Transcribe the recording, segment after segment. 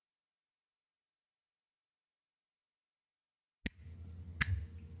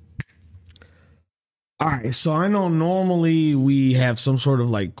All right, so I know normally we have some sort of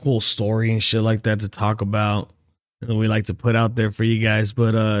like cool story and shit like that to talk about, and we like to put out there for you guys.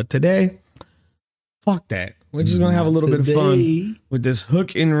 But today, fuck that. We're just gonna have a little bit of fun with this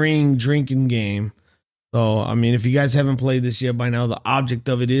hook and ring drinking game. So, I mean, if you guys haven't played this yet by now, the object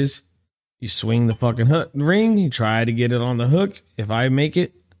of it is you swing the fucking ring, you try to get it on the hook. If I make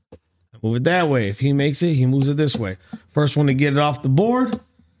it, I move it that way. If he makes it, he moves it this way. First one to get it off the board,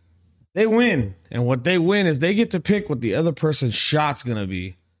 they win. And what they win is they get to pick what the other person's shot's going to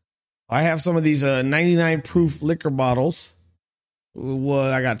be. I have some of these 99 proof liquor bottles.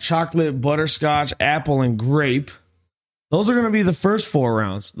 Well, I got chocolate, butterscotch, apple, and grape. Those are going to be the first 4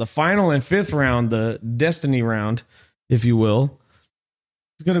 rounds. The final and 5th round, the destiny round, if you will,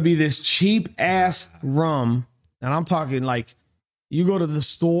 it's going to be this cheap ass rum. And I'm talking like you go to the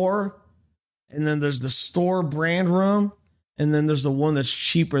store and then there's the store brand rum. And then there's the one that's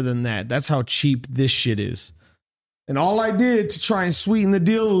cheaper than that. That's how cheap this shit is. And all I did to try and sweeten the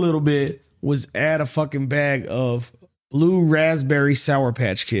deal a little bit was add a fucking bag of blue raspberry Sour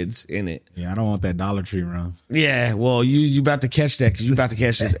Patch Kids in it. Yeah, I don't want that Dollar Tree rum. Yeah, well, you about to catch that because you about to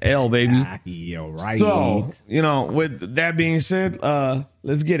catch this L, baby. Yeah, right. So, with that being said,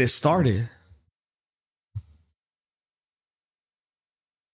 let's get it started.